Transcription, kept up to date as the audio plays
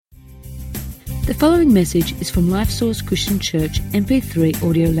The following message is from LifeSource Christian Church MP3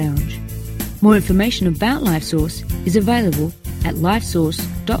 Audio Lounge. More information about LifeSource is available at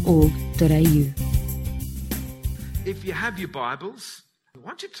lifesource.org.au. If you have your Bibles, why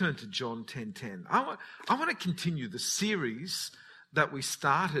don't you turn to John 10:10. I want to continue the series that we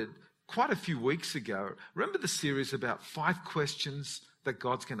started quite a few weeks ago. Remember the series about 5 questions that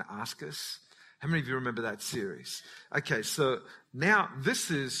God's going to ask us? How many of you remember that series? Okay, so now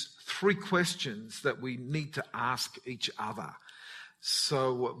this is 3 questions that we need to ask each other.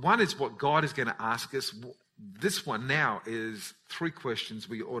 So one is what God is going to ask us. This one now is 3 questions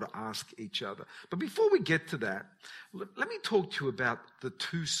we ought to ask each other. But before we get to that, let me talk to you about the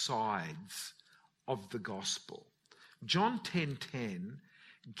 2 sides of the gospel. John 10:10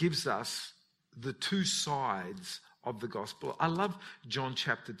 gives us the 2 sides of the gospel. I love John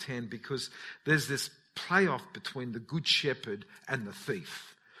chapter 10 because there's this playoff between the good shepherd and the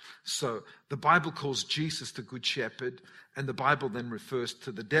thief. So the Bible calls Jesus the good shepherd, and the Bible then refers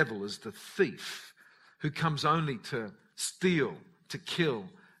to the devil as the thief, who comes only to steal, to kill,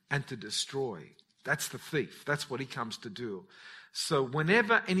 and to destroy. That's the thief. That's what he comes to do. So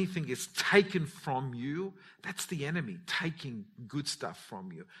whenever anything is taken from you, that's the enemy taking good stuff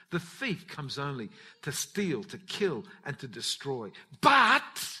from you. The thief comes only to steal, to kill, and to destroy.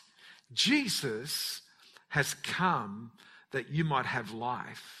 But Jesus has come that you might have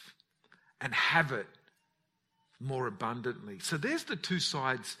life and have it more abundantly. So there's the 2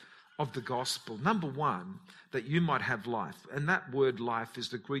 sides of the gospel. Number 1, that you might have life. And that word life is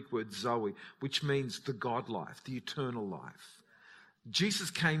the Greek word zoe, which means the God life, the eternal life. Jesus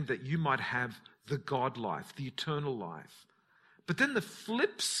came that you might have the God life, the eternal life. But then the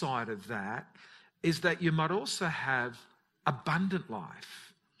flip side of that is that you might also have abundant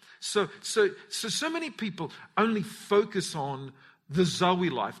life. So many people only focus on the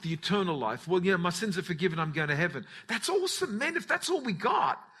Zoe life, the eternal life. Well, my sins are forgiven, I'm going to heaven. That's awesome, man. If that's all we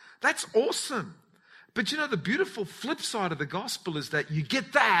got, that's awesome. But the beautiful flip side of the gospel is that you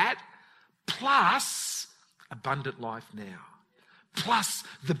get that plus abundant life now. Plus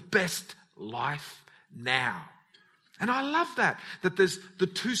the best life now. And I love that there's the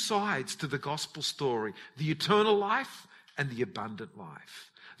 2 sides to the gospel story, the eternal life and the abundant life.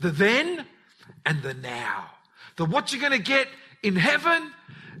 The then and the now. The what you're going to get in heaven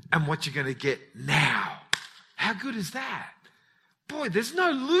and what you're going to get now. How good is that? Boy, there's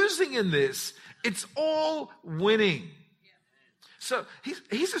no losing in this. It's all winning. So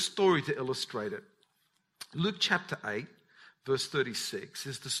here's a story to illustrate it. Luke chapter 8. Verse 36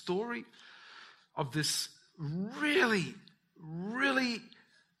 is the story of this really, really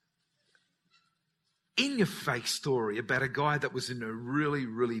in-your-face story about a guy that was in a really,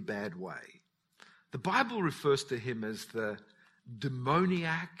 really bad way. The Bible refers to him as the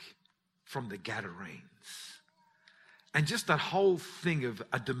demoniac from the Gadarenes. And just that whole thing of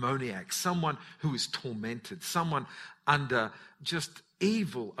a demoniac, someone who is tormented, someone under just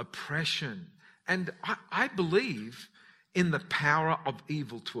evil oppression. And I believe in the power of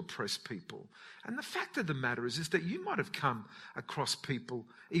evil to oppress people. And the fact of the matter is that you might have come across people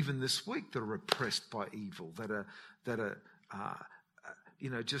even this week that are oppressed by evil, that are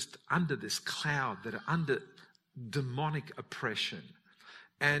just under this cloud, that are under demonic oppression.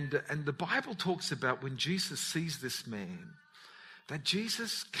 And the Bible talks about when Jesus sees this man, that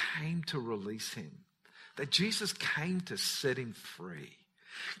Jesus came to release him, that Jesus came to set him free.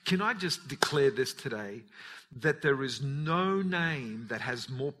 Can I just declare this today, that there is no name that has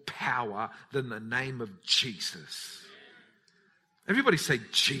more power than the name of Jesus. Everybody say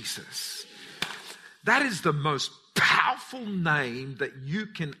Jesus. That is the most powerful name that you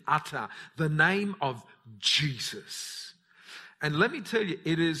can utter, the name of Jesus. And let me tell you,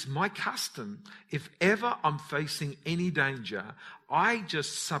 it is my custom, if ever I'm facing any danger, I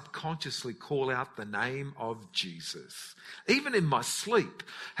just subconsciously call out the name of Jesus. Even in my sleep.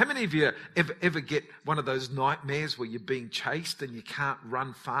 How many of you ever get one of those nightmares where you're being chased and you can't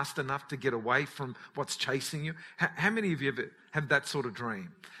run fast enough to get away from what's chasing you? How many of you ever have that sort of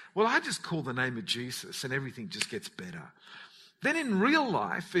dream? Well, I just call the name of Jesus and everything just gets better. Then in real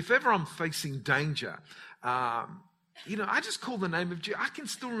life, if ever I'm facing danger, I just call the name of Jesus. I can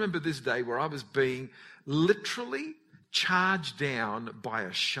still remember this day where I was being literally charged down by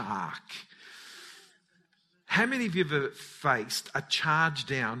a shark. How many of you have ever faced a charge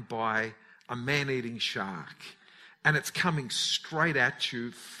down by a man-eating shark and it's coming straight at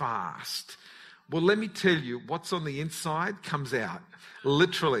you fast? Well, let me tell you, what's on the inside comes out,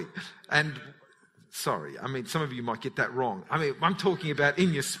 literally. And sorry, some of you might get that wrong. I'm talking about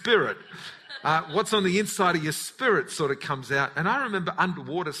in your spirit. What's on the inside of your spirit sort of comes out. And I remember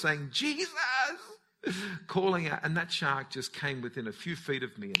underwater saying, Jesus, calling out, and that shark just came within a few feet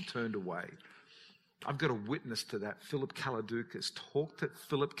of me and turned away. I've got a witness to that, Philip Kaladoukas. Talk to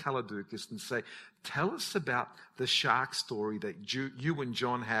Philip Kaladoukas and say, tell us about the shark story that you and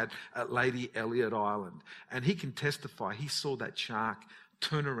John had at Lady Elliot Island. And he can testify he saw that shark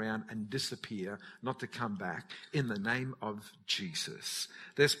turn around and disappear, not to come back, in the name of Jesus.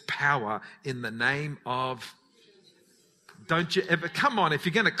 There's power in the name of... Don't you ever... Come on, if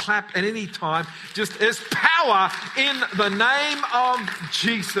you're going to clap at any time, just there's power in the name of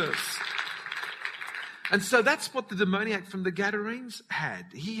Jesus. And so that's what the demoniac from the Gadarenes had.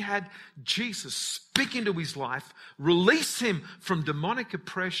 He had Jesus speak into his life, release him from demonic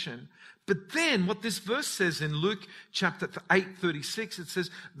oppression. But then what this verse says in Luke chapter 8:36, it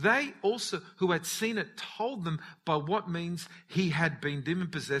says, they also who had seen it told them by what means he had been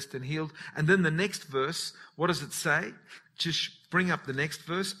demon-possessed and healed. And then the next verse, what does it say? Just bring up the next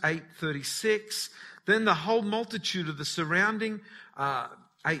verse, 8:36. Then the whole multitude of the surrounding,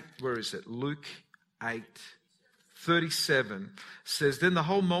 Luke 8:37 says, then the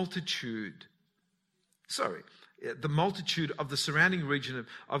whole multitude, the multitude of the surrounding region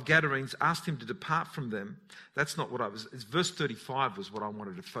of Gadarenes asked him to depart from them. That's not what it's verse 35 was what I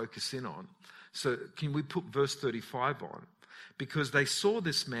wanted to focus in on. So can we put verse 35 on? Because they saw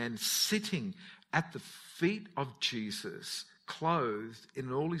this man sitting at the feet of Jesus, clothed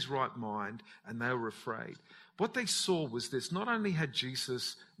in all his right mind, and they were afraid. What they saw was this: not only had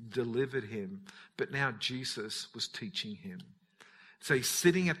Jesus delivered him, but now Jesus was teaching him. So he's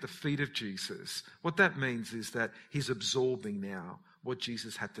sitting at the feet of Jesus. What that means is that he's absorbing now what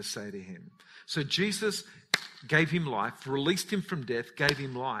Jesus had to say to him. So Jesus gave him life, released him from death, gave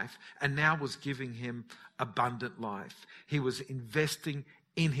him life, and now was giving him abundant life. He was investing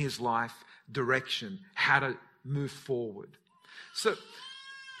in his life direction, how to move forward. So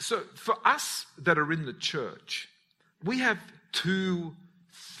for us that are in the church, we have two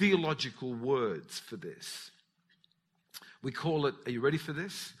theological words for this. We call it, are you ready for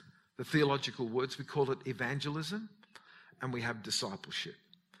this? The theological words, we call it evangelism, and we have discipleship.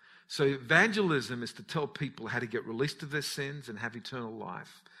 So evangelism is to tell people how to get released of their sins and have eternal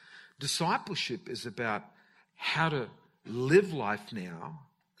life. Discipleship is about how to live life now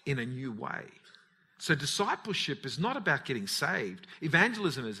in a new way. So discipleship is not about getting saved.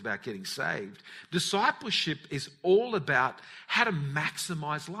 Evangelism is about getting saved. Discipleship is all about how to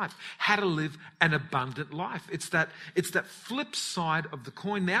maximize life, how to live an abundant life. It's that flip side of the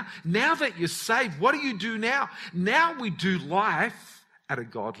coin now. Now that you're saved, what do you do now? Now we do life at a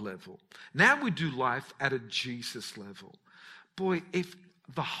God level. Now we do life at a Jesus level. Boy, if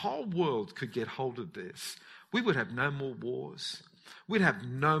the whole world could get hold of this, we would have no more wars. We'd have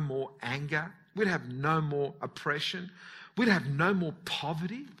no more anger. We'd have no more oppression. We'd have no more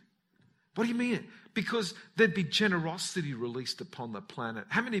poverty. What do you mean? Because there'd be generosity released upon the planet.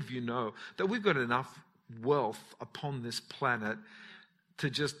 How many of you know that we've got enough wealth upon this planet to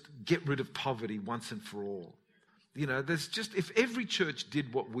just get rid of poverty once and for all? You know, if every church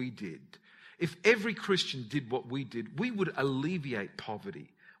did what we did, if every Christian did what we did, we would alleviate poverty.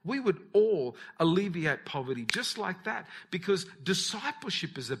 We would all alleviate poverty just like that, because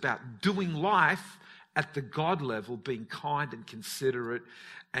discipleship is about doing life at the God level, being kind and considerate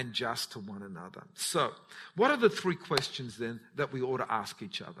and just to one another. So, what are the three questions then that we ought to ask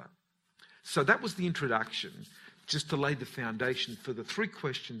each other? So that was the introduction, just to lay the foundation for the three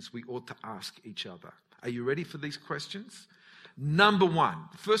questions we ought to ask each other. Are you ready for these questions? Number one,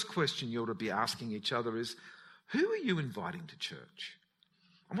 the first question you ought to be asking each other is, who are you inviting to church?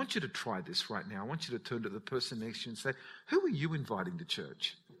 I want you to try this right now. I want you to turn to the person next to you and say, who are you inviting to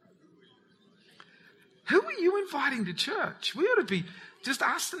church? Who are you inviting to church? We ought to be just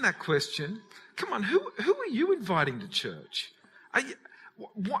asking that question. Come on, who are you inviting to church?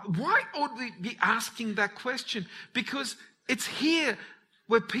 Why ought we be asking that question? Because it's here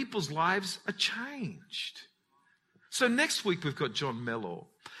where people's lives are changed. So next week we've got John Mellor.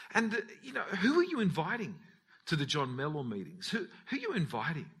 And, who are you inviting to the John Mellor meetings? Who are you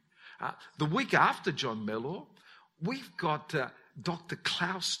inviting? The week after John Mellor, we've got Dr.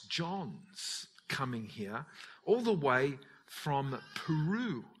 Klaus Johns coming here all the way from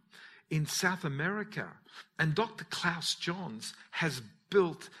Peru in South America. And Dr. Klaus Johns has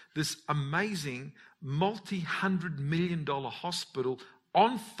built this amazing multi-$100 million hospital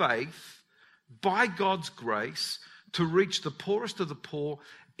on faith, by God's grace, to reach the poorest of the poor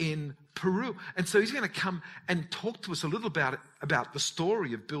in Peru. And so he's going to come and talk to us a little about the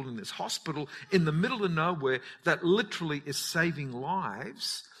story of building this hospital in the middle of nowhere that literally is saving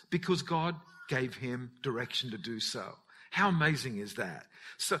lives because God gave him direction to do so. How amazing is that?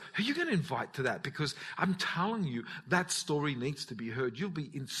 So who are you going to invite to that? Because I'm telling you, that story needs to be heard. You'll be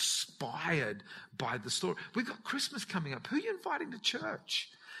inspired by the story. We've got Christmas coming up. Who are you inviting to church?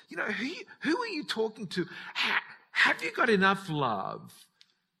 You know, who are you talking to? Have you got enough love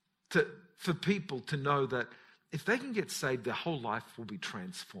for people to know that if they can get saved, their whole life will be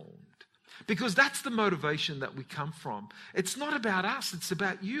transformed? Because that's the motivation that we come from. It's not about us, it's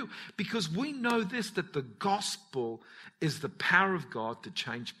about you. Because we know this, that the gospel is the power of God to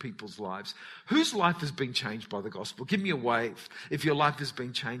change people's lives. Whose life has been changed by the gospel? Give me a wave if your life has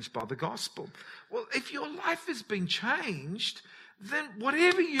been changed by the gospel. Well, if your life has been changed, then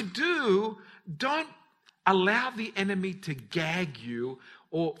whatever you do, don't allow the enemy to gag you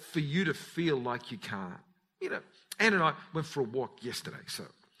or for you to feel like you can't. You know, Anne and I went for a walk yesterday, so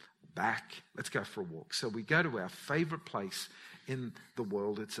let's go for a walk. So we go to our favorite place in the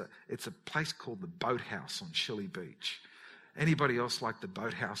world. It's a place called the Boathouse on Shelley Beach. Anybody else like the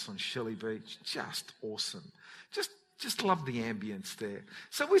Boathouse on Shelley Beach? Just awesome. Just love the ambience there.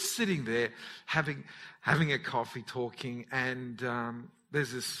 So we're sitting there having a coffee, talking, and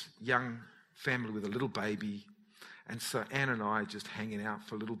there's this young family with a little baby. And so Anne and I are just hanging out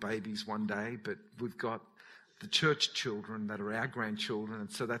for little babies one day, but we've got the church children that are our grandchildren,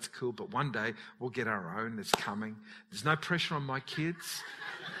 and so that's cool. But one day we'll get our own. It's coming. There's no pressure on my kids.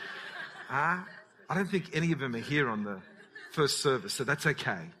 I don't think any of them are here on the first service, so that's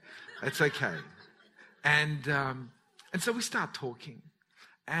okay. That's okay. And so we start talking,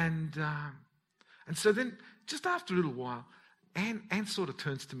 and so then just after a little while, Anne sort of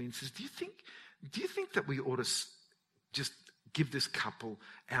turns to me and says, "Do you think that we ought to just give this couple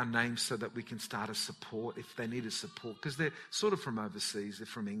our names so that we can start a support if they need a support?" Because they're sort of from overseas, they're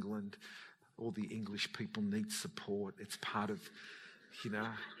from England. All the English people need support. It's part of, you know,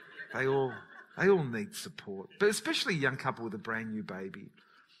 they all need support, but especially a young couple with a brand new baby.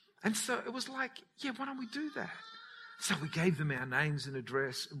 And so it was like, yeah, why don't we do that? So we gave them our names and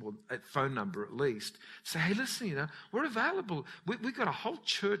address, well, a phone number at least. Say, hey, listen, you know, we're available. We've got a whole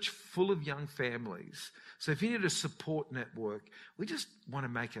church full of young families. So if you need a support network, we just want to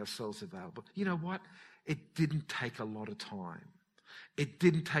make ourselves available. You know what? It didn't take a lot of time. It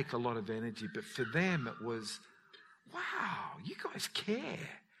didn't take a lot of energy. But for them, it was, wow, you guys care.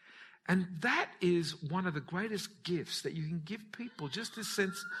 And that is one of the greatest gifts that you can give people, just this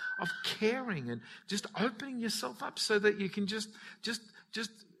sense of caring and just opening yourself up so that you can just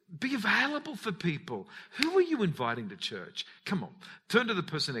be available for people. Who are you inviting to church? Come on, turn to the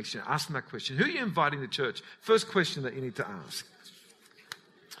person next to you, ask them that question. Who are you inviting to church? First question that you need to ask.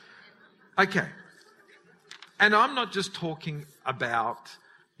 Okay. And I'm not just talking about,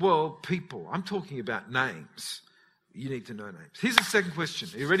 well, people. I'm talking about names. You need to know names. Here's the second question.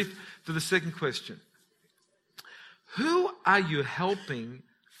 Are you ready for the second question? Who are you helping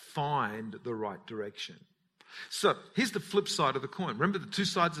find the right direction? So here's the flip side of the coin. Remember the two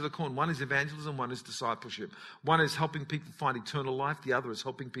sides of the coin. One is evangelism, one is discipleship. One is helping people find eternal life. The other is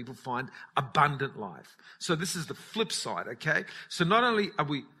helping people find abundant life. So this is the flip side, okay? So not only are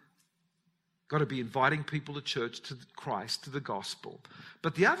we got to be inviting people to church, to Christ, to the gospel.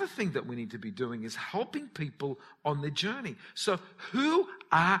 But the other thing that we need to be doing is helping people on their journey. So who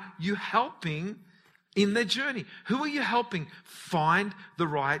are you helping in their journey? Who are you helping find the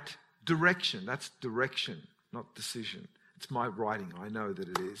right direction? That's direction, not decision. It's my writing, I know that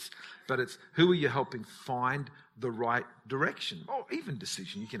it is. But it's who are you helping find the right direction? Or even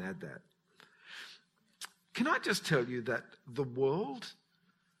decision, you can add that. Can I just tell you that the world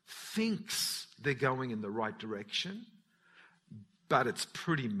thinks they're going in the right direction, but it's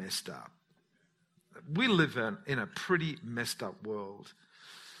pretty messed up. We live in a pretty messed up world.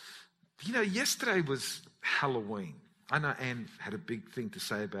 You know, yesterday was Halloween. I know Anne had a big thing to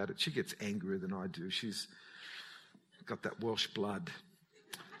say about it. She gets angrier than I do. She's got that Welsh blood.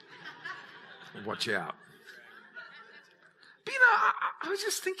 Watch out. But you know, I was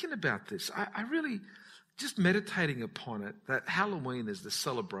just thinking about this. I really, just meditating upon it, that Halloween is the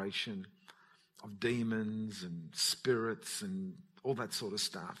celebration of demons and spirits and all that sort of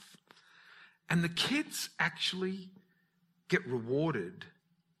stuff. And the kids actually get rewarded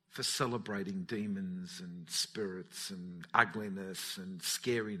for celebrating demons and spirits and ugliness and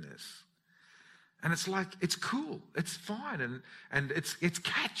scariness. And it's like, it's cool, it's fine, and it's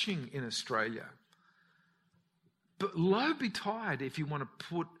catching in Australia. But low betide if you want to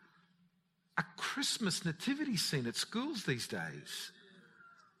put a Christmas nativity scene at schools these days.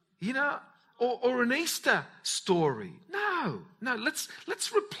 You know, or an Easter story. No, let's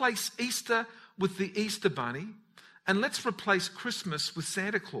replace Easter with the Easter bunny And let's replace Christmas with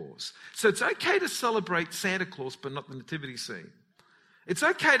Santa Claus. So it's okay to celebrate Santa Claus, but not the nativity scene. It's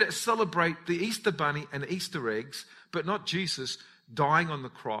okay to celebrate the Easter bunny and Easter eggs, but not Jesus dying on the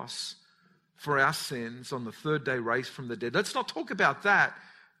cross for our sins on the third day raised from the dead. Let's not talk about that,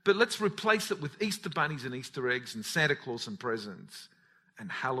 but let's replace it with Easter bunnies and Easter eggs and Santa Claus and presents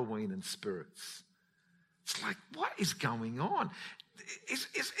and Halloween and spirits. It's like, what is going on?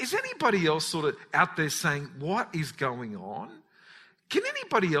 Is anybody else sort of out there saying, what is going on? Can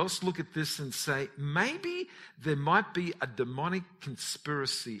anybody else look at this and say, maybe there might be a demonic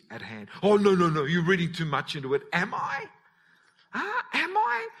conspiracy at hand? Oh, no, you're reading too much into it. Am I? Am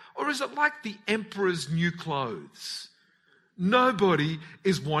I? Or is it like the emperor's new clothes? Nobody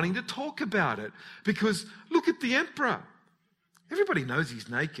is wanting to talk about it because look at the emperor. Everybody knows he's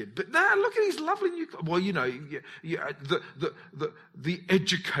naked, but look at his lovely new clothes. Well, you know, the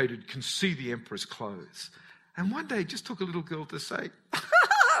educated can see the emperor's clothes. And one day it just took a little girl to say,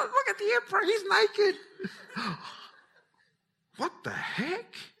 look at the emperor, he's naked. What the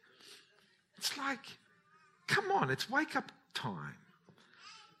heck? It's like, come on, it's wake up time.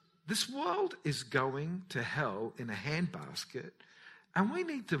 This world is going to hell in a handbasket, and we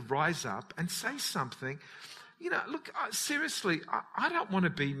need to rise up and say something. You know, look, seriously, I don't want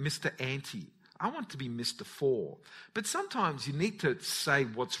to be Mr. Anti. I want to be Mr. For. But sometimes you need to say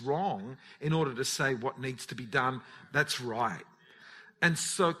what's wrong in order to say what needs to be done that's right. And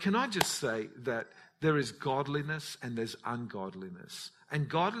so can I just say that there is godliness and there's ungodliness. And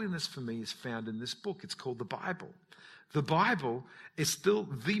godliness for me is found in this book. It's called the Bible. The Bible is still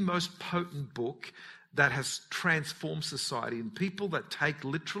the most potent book that has transformed society. And people that take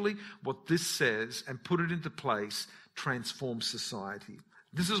literally what this says and put it into place transform society.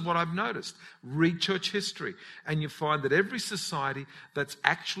 This is what I've noticed. Read church history, and you find that every society that's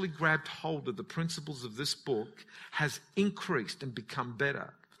actually grabbed hold of the principles of this book has increased and become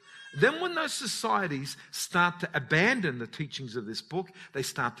better. Then when those societies start to abandon the teachings of this book, they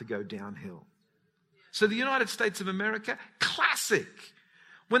start to go downhill. So the United States of America, classic.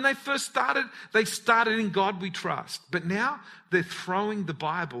 When they first started, they started in God we trust. But now they're throwing the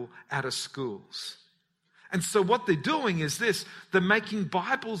Bible out of schools. And so what they're doing is this. They're making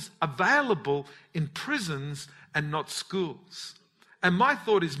Bibles available in prisons and not schools. And my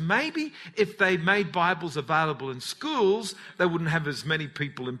thought is maybe if they made Bibles available in schools, they wouldn't have as many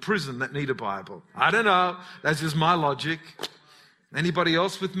people in prison that need a Bible. I don't know. That's just my logic. Anybody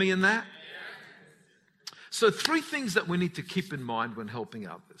else with me in that? So 3 things that we need to keep in mind when helping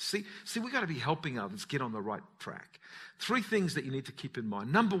others. See, we've got to be helping others get on the right track. 3 things that you need to keep in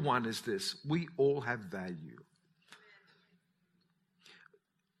mind. Number 1 is this. We all have value.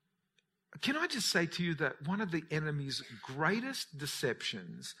 Can I just say to you that one of the enemy's greatest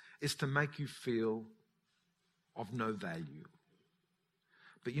deceptions is to make you feel of no value.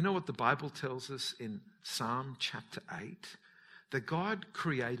 But you know what the Bible tells us in Psalm chapter 8? That God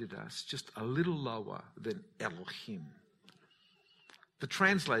created us just a little lower than Elohim. The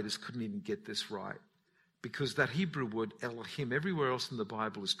translators couldn't even get this right because that Hebrew word Elohim, everywhere else in the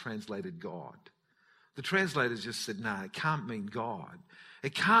Bible is translated God. The translators just said, no, it can't mean God.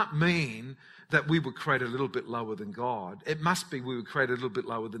 It can't mean that we were created a little bit lower than God. It must be we were created a little bit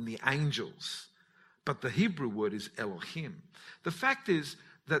lower than the angels. But the Hebrew word is Elohim. The fact is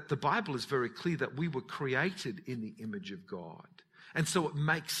that the Bible is very clear that we were created in the image of God. And so it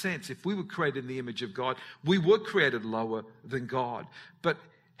makes sense. If we were created in the image of God, we were created lower than God. But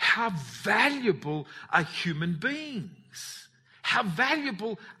how valuable are human beings? How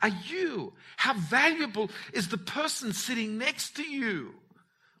valuable are you? How valuable is the person sitting next to you?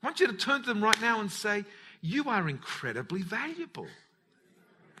 I want you to turn to them right now and say, you are incredibly valuable.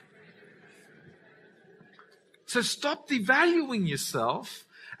 So stop devaluing yourself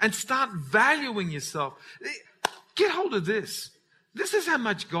and start valuing yourself. Get hold of this. This is how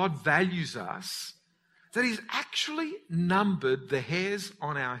much God values us, that He's actually numbered the hairs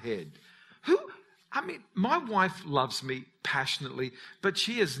on our head. My wife loves me passionately, but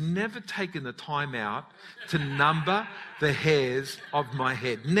she has never taken the time out to number the hairs of my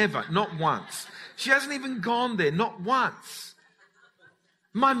head. Never, not once. She hasn't even gone there, not once.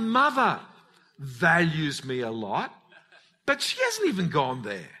 My mother values me a lot, but she hasn't even gone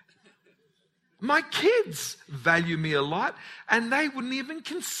there. My kids value me a lot, and they wouldn't even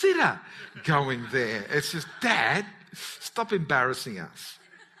consider going there. It's just, Dad, stop embarrassing us.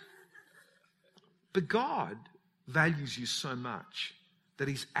 But God values you so much that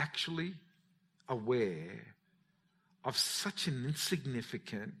He's actually aware of such an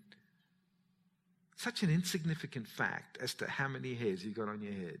insignificant fact as to how many hairs you got on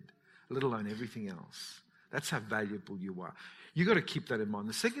your head, let alone everything else. That's how valuable you are. You've got to keep that in mind.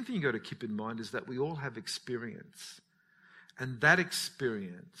 The second thing you've got to keep in mind is that we all have experience. And that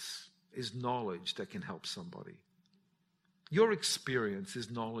experience is knowledge that can help somebody. Your experience is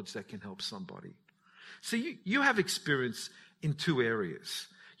knowledge that can help somebody. So you have experience in two areas.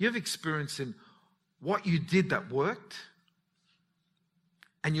 You have experience in what you did that worked.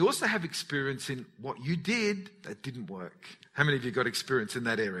 And you also have experience in what you did that didn't work. How many of you got experience in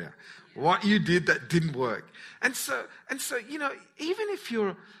that area? What you did that didn't work. And so, even if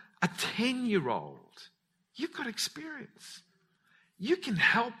you're a 10-year-old, you've got experience. You can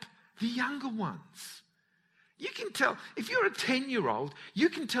help the younger ones. You can tell, if you're a 10-year-old, you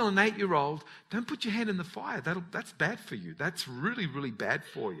can tell an 8-year-old, don't put your hand in the fire. That's bad for you. That's really, really bad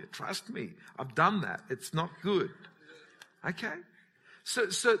for you. Trust me, I've done that. It's not good. Okay? So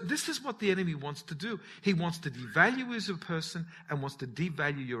this is what the enemy wants to do. He wants to devalue you as a person and wants to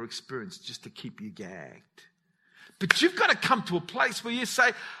devalue your experience just to keep you gagged. But you've got to come to a place where you say,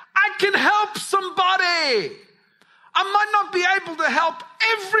 I can help somebody. I might not be able to help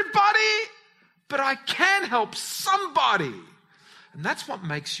everybody, but I can help somebody. And that's what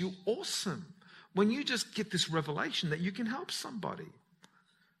makes you awesome. When you just get this revelation that you can help somebody.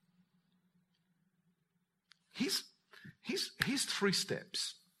 Here's 3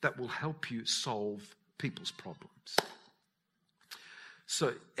 steps that will help you solve people's problems.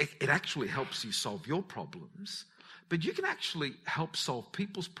 So it actually helps you solve your problems, but you can actually help solve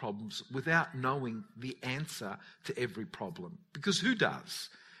people's problems without knowing the answer to every problem. Because who does?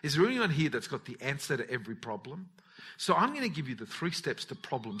 Is there anyone here that's got the answer to every problem? So I'm going to give you the 3 steps to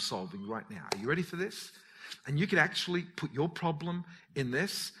problem solving right now. Are you ready for this? And you can actually put your problem in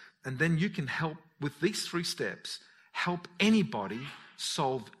this, and then you can help with these 3 steps, help anybody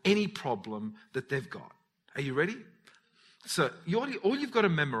solve any problem that they've got. Are you ready? So all you've got to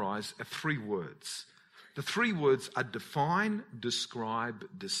memorize are 3 words. The 3 words are define, describe,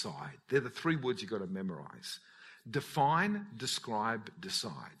 decide. They're the 3 words you've got to memorize. Define, describe,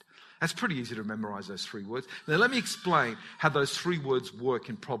 decide. That's pretty easy to memorize, those 3 words. Now let me explain how those 3 words work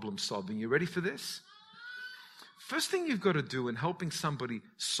in problem solving. You ready for this? First thing you've got to do in helping somebody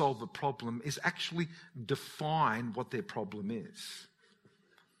solve a problem is actually define what their problem is.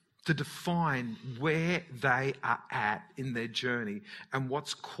 To define where they are at in their journey and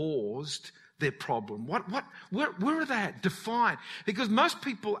what's caused their problem. Where are they at? Define. Because most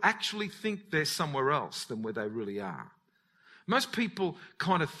people actually think they're somewhere else than where they really are. Most people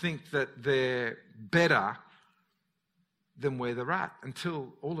kind of think that they're better than where they're at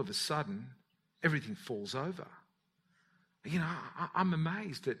until all of a sudden everything falls over. You know, I'm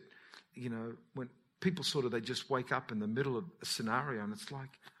amazed at, when people they just wake up in the middle of a scenario and it's like,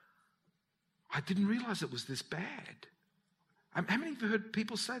 I didn't realize it was this bad. How many of you heard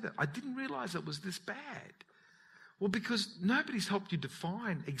people say that? I didn't realize it was this bad. Well, because nobody's helped you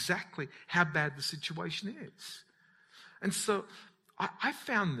define exactly how bad the situation is. And so I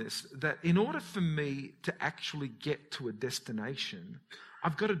found this, that in order for me to actually get to a destination,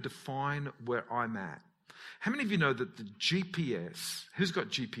 I've got to define where I'm at. How many of you know that the GPS, who's got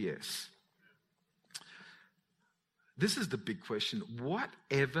GPS? This is the big question.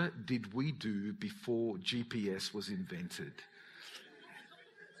 Whatever did we do before GPS was invented?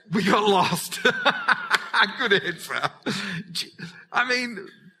 We got lost. Good answer. I mean,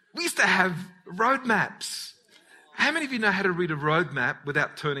 we used to have road maps. How many of you know how to read a road map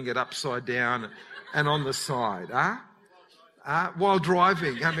without turning it upside down and on the side? While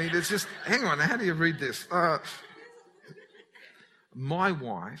driving. I mean, it's just, hang on, how do you read this? My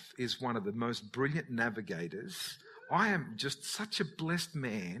wife is one of the most brilliant navigators. I am just such a blessed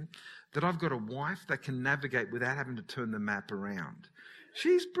man that I've got a wife that can navigate without having to turn the map around.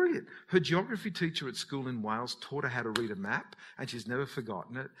 She's brilliant. Her geography teacher at school in Wales taught her how to read a map, and she's never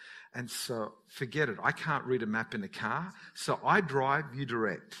forgotten it. And so, forget it. I can't read a map in a car, so I drive, you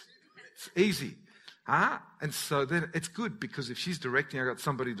direct. It's easy. And so then it's good, because if she's directing, I've got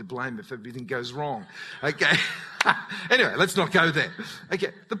somebody to blame if everything goes wrong. Okay. Anyway, let's not go there.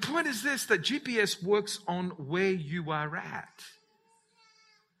 Okay. The point is this, that GPS works on where you are at.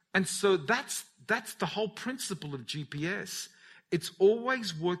 And so that's the whole principle of GPS. It's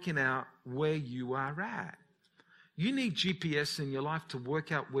always working out where you are at. You need GPS in your life to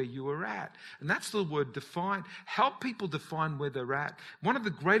work out where you are at. And that's the word define. Help people define where they're at. One of the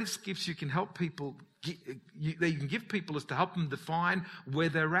greatest gifts you can help people, that you can give people, is to help them define where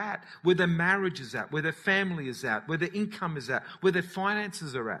they're at, where their marriage is at, where their family is at, where their income is at, where their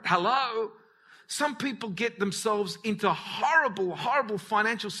finances are at. Hello? Some people get themselves into horrible, horrible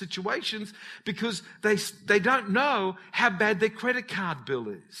financial situations because they don't know how bad their credit card bill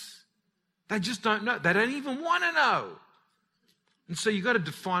is. They just don't know. They don't even want to know. And so you've got to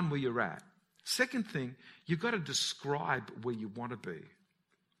define where you're at. Second thing, you've got to describe where you want to be.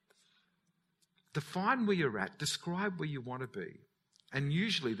 Define where you're at. Describe where you want to be. And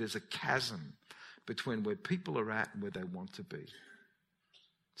usually there's a chasm between where people are at and where they want to be.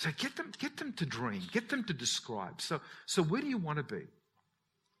 So get them to dream. Get them to describe. So where do you want to be?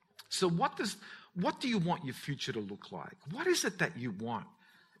 So what do you want your future to look like? What is it that you want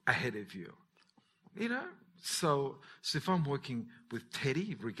ahead of you? You know? So if I'm working with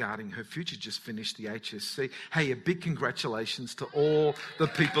Teddy regarding her future, just finished the HSC. Hey, a big congratulations to all the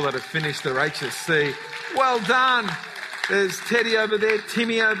people that have finished their HSC. Well done. There's Teddy over there,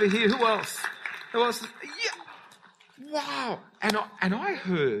 Timmy over here. Who else? Yeah. Wow. And I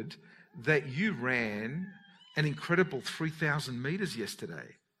heard that you ran an incredible 3,000 meters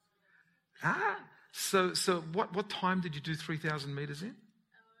yesterday. Ah. So what time did you do 3,000 meters in?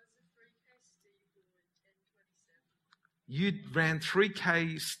 You ran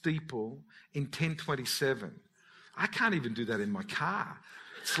 3K steeple in 10:27. I can't even do that in my car.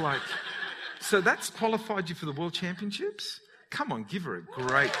 It's like, so that's qualified you for the World Championships? Come on, give her a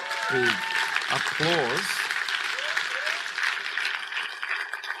great big applause.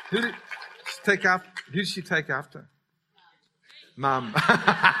 Who did she take after? Mum.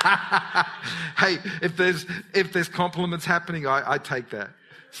 Hey, if there's compliments happening, I take that.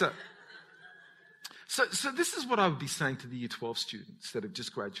 So this is what I would be saying to the Year 12 students that have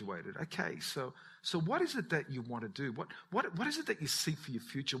just graduated. Okay, so what is it that you want to do? What is it that you see for your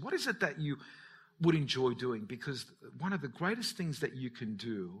future? What is it that you would enjoy doing? Because one of the greatest things that you can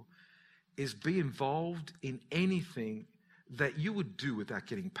do is be involved in anything that you would do without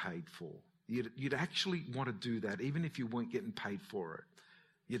getting paid for. You'd actually want to do that, even if you weren't getting paid for it.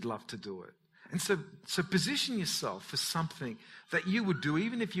 You'd love to do it. And so position yourself for something that you would do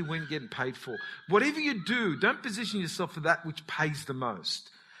even if you weren't getting paid for. Whatever you do, don't position yourself for that which pays the most,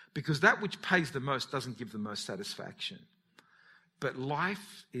 because that which pays the most doesn't give the most satisfaction. But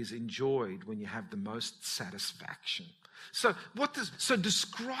life is enjoyed when you have the most satisfaction. So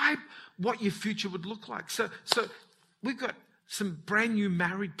describe what your future would look like. So we've got some brand new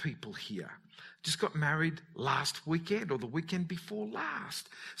married people here. Just got married last weekend or the weekend before last.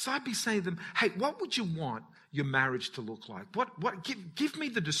 So I'd be saying to them, hey, what would you want your marriage to look like? Give me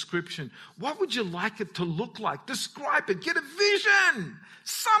the description. What would you like it to look like? Describe it. Get a vision.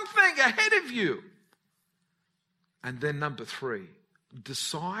 Something ahead of you. And then number 3,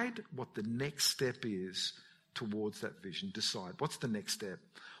 decide what the next step is towards that vision. Decide. What's the next step?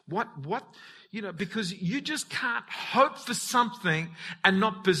 Because you just can't hope for something and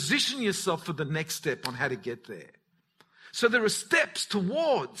not position yourself for the next step on how to get there. So there are steps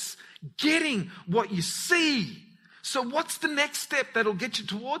towards getting what you see. So what's the next step that'll get you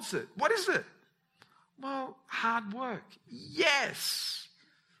towards it? What is it? Well, hard work. Yes.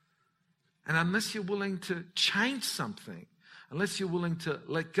 And unless you're willing to change something, unless you're willing to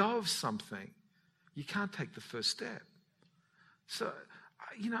let go of something, you can't take the first step. So,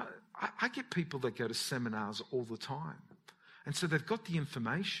 I get people that go to seminars all the time. And so they've got the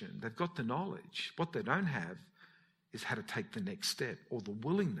information, they've got the knowledge. What they don't have is how to take the next step, or the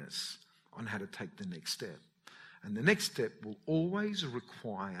willingness on how to take the next step. And the next step will always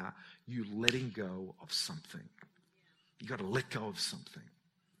require you letting go of something. You've got to let go of something.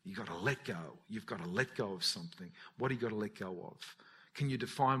 You've got to let go. You've got to let go of something. What do you got to let go of? Can you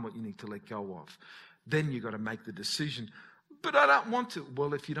define what you need to let go of? Then you've got to make the decision. But I don't want to.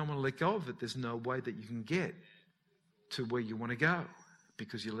 Well, if you don't want to let go of it, there's no way that you can get to where you want to go,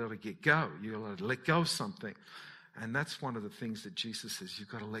 because you'll let it go. You'll let to let go of something. And that's one of the things that Jesus says. You've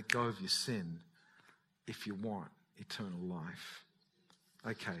got to let go of your sin if you want eternal life.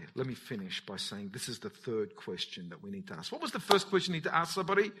 Okay, let me finish by saying this is the third question that we need to ask. What was the first question you need to ask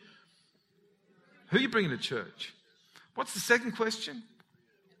somebody? Who are you bringing to church? What's the second question?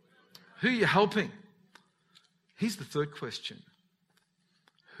 Who are you helping? Here's the third question.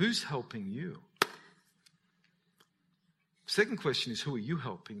 Who's helping you? Second question is, who are you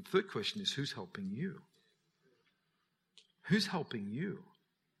helping? Third question is, who's helping you? Who's helping you?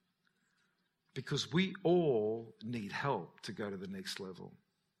 Because we all need help to go to the next level.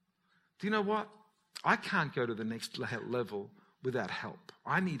 Do you know what? I can't go to the next level without help.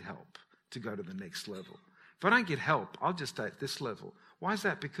 I need help to go to the next level. If I don't get help, I'll just stay at this level. Why is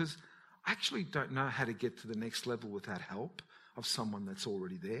that? Because I actually don't know how to get to the next level without help of someone that's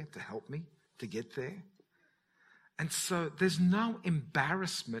already there to help me to get there. And so there's no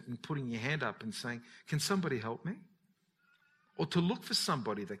embarrassment in putting your hand up and saying, can somebody help me? Or to look for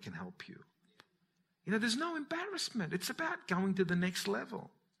somebody that can help you. There's no embarrassment. It's about going to the next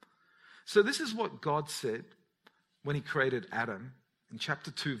level. So this is what God said when he created Adam in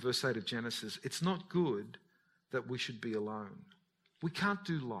chapter 2, verse 8 of Genesis. It's not good that we should be alone. We can't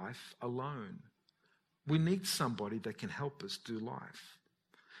do life alone. We need somebody that can help us do life.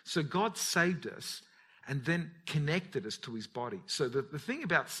 So God saved us and then connected us to his body. So the thing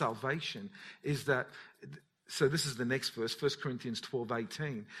about salvation is that, so this is the next verse, 1 Corinthians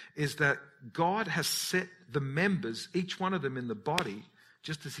 12:18, is that God has set the members, each one of them in the body,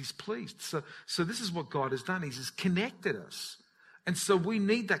 just as he's pleased. So this is what God has done. He's connected us. And so we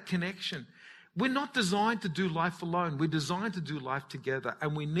need that connection. We're not designed to do life alone. We're designed to do life together.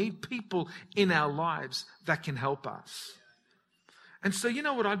 And we need people in our lives that can help us. And so you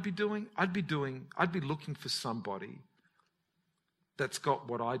know what I'd be doing? I'd be looking for somebody that's got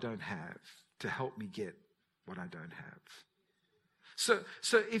what I don't have to help me get what I don't have.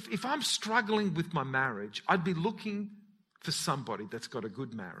 So if I'm struggling with my marriage, I'd be looking for somebody that's got a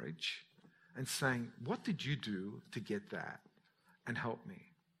good marriage and saying, what did you do to get that? And help me.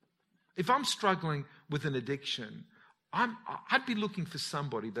 If I'm struggling with an addiction, I'd be looking for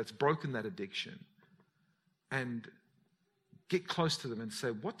somebody that's broken that addiction and get close to them and say,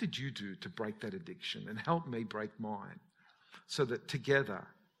 what did you do to break that addiction? And help me break mine so that together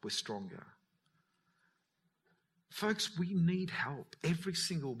we're stronger. Folks, we need help. Every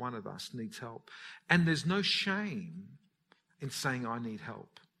single one of us needs help. And there's no shame in saying, I need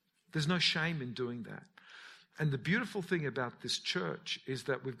help. There's no shame in doing that. And the beautiful thing about this church is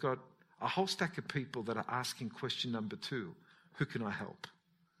that we've got a whole stack of people that are asking question number 2, who can I help?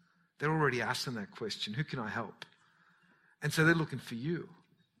 They're already asking that question, who can I help? And so they're looking for you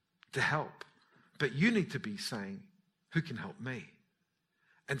to help. But you need to be saying, who can help me?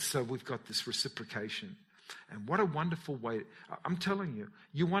 And so we've got this reciprocation. And what a wonderful way. I'm telling you,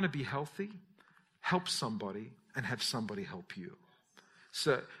 you want to be healthy, help somebody and have somebody help you.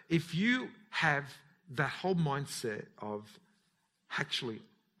 So if you have that whole mindset of, actually,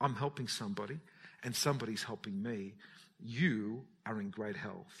 I'm helping somebody and somebody's helping me, you are in great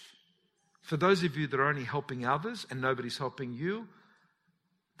health. For those of you that are only helping others and nobody's helping you,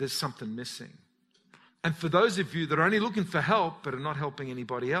 there's something missing. And for those of you that are only looking for help but are not helping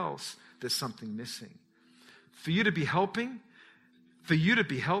anybody else, there's something missing. For you to be helping, for you to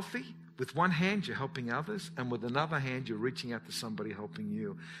be healthy, with one hand you're helping others and with another hand you're reaching out to somebody helping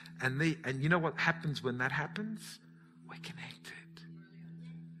you. And you know what happens when that happens? We're connected.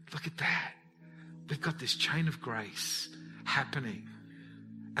 Look at that. We've got this chain of grace happening.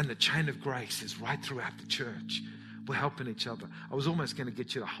 And the chain of grace is right throughout the church. We're helping each other. I was almost going to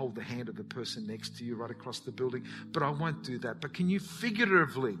get you to hold the hand of the person next to you right across the building, but I won't do that. But can you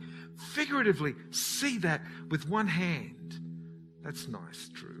figuratively see that with one hand? That's nice,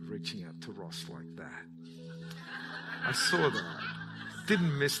 Drew, reaching out to Ross like that. I saw that.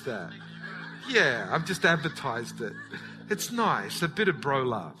 Didn't miss that. Yeah, I've just advertised it. It's nice, a bit of bro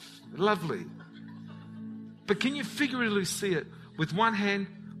love. Lovely. But can you figuratively see it? With one hand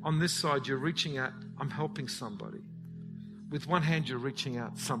on this side, you're reaching out, I'm helping somebody. With one hand, you're reaching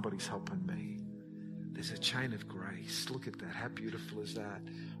out, somebody's helping me. There's a chain of grace. Look at that. How beautiful is that?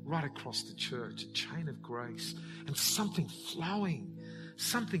 Right across the church, a chain of grace. And something flowing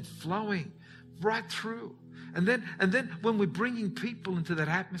right through. And then when we're bringing people into that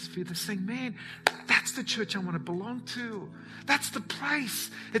atmosphere, they're saying, man, that's the church I want to belong to. That's the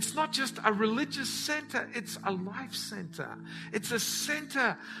place. It's not just a religious center. It's a life center. It's a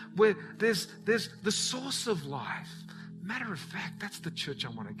center where there's the source of life. Matter of fact, that's the church I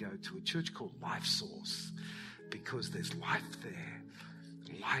want to go to, a church called Life Source, because there's life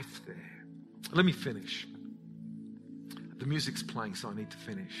there. Life there. Let me finish. The music's playing, so I need to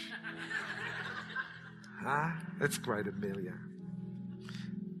finish. That's great, Amelia.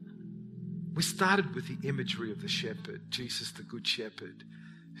 We started with the imagery of the shepherd, Jesus, the good shepherd,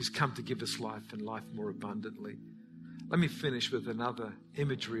 who's come to give us life and life more abundantly. Let me finish with another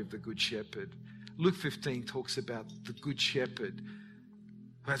imagery of the good shepherd. Luke 15 talks about the good shepherd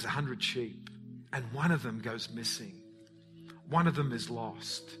who has 100 sheep, and one of them goes missing. One of them is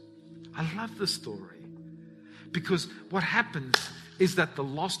lost. I love the story because what happens is that the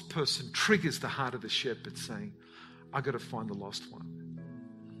lost person triggers the heart of the shepherd saying, I got to find the lost one.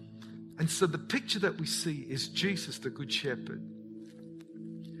 And so the picture that we see is Jesus, the good shepherd,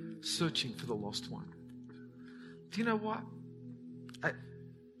 searching for the lost one. Do you know what? At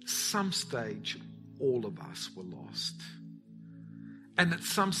some stage, all of us were lost. And at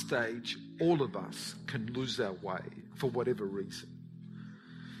some stage, all of us can lose our way for whatever reason.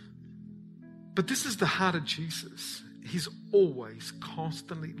 But this is the heart of Jesus. He's always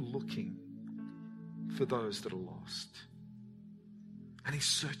constantly looking for those that are lost. And he's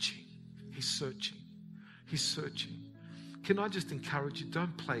searching He's searching. He's searching. Can I just encourage you,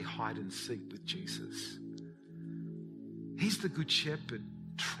 don't play hide and seek with Jesus. He's the good shepherd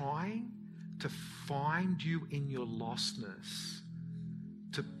trying to find you in your lostness,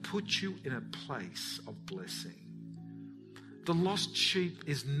 to put you in a place of blessing. The lost sheep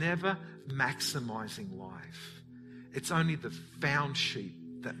is never maximizing life. It's only the found sheep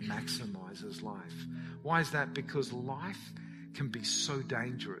that maximizes life. Why is that? Because life can be so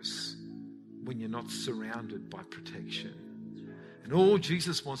dangerous when you're not surrounded by protection. And all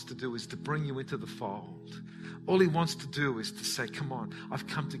Jesus wants to do is to bring you into the fold. All he wants to do is to say, come on, I've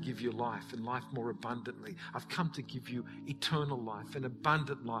come to give you life and life more abundantly. I've come to give you eternal life and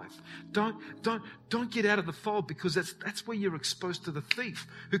abundant life. Don't get out of the fold, because that's where you're exposed to the thief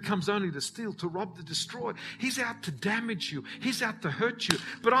who comes only to steal, to rob, to destroy. He's out to damage you. He's out to hurt you.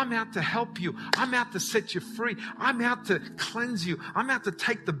 But I'm out to help you. I'm out to set you free. I'm out to cleanse you. I'm out to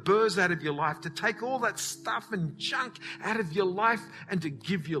take the burrs out of your life, to take all that stuff and junk out of your life and to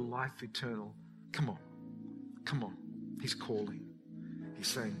give you life eternal. Come on. Come on. He's calling. He's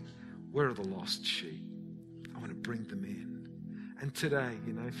saying, where are the lost sheep? I want to bring them in. And today,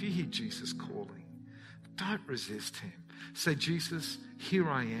 if you hear Jesus calling, don't resist him. Say, Jesus, here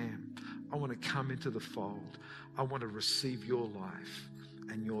I am. I want to come into the fold. I want to receive your life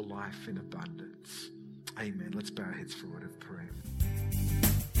and your life in abundance. Amen. Let's bow our heads for a word of prayer.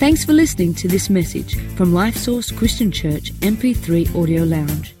 Thanks for listening to this message from Life Source Christian Church MP3 Audio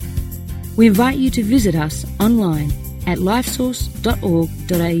Lounge. We invite you to visit us online at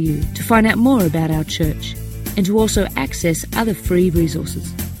lifesource.org.au to find out more about our church and to also access other free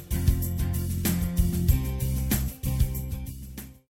resources.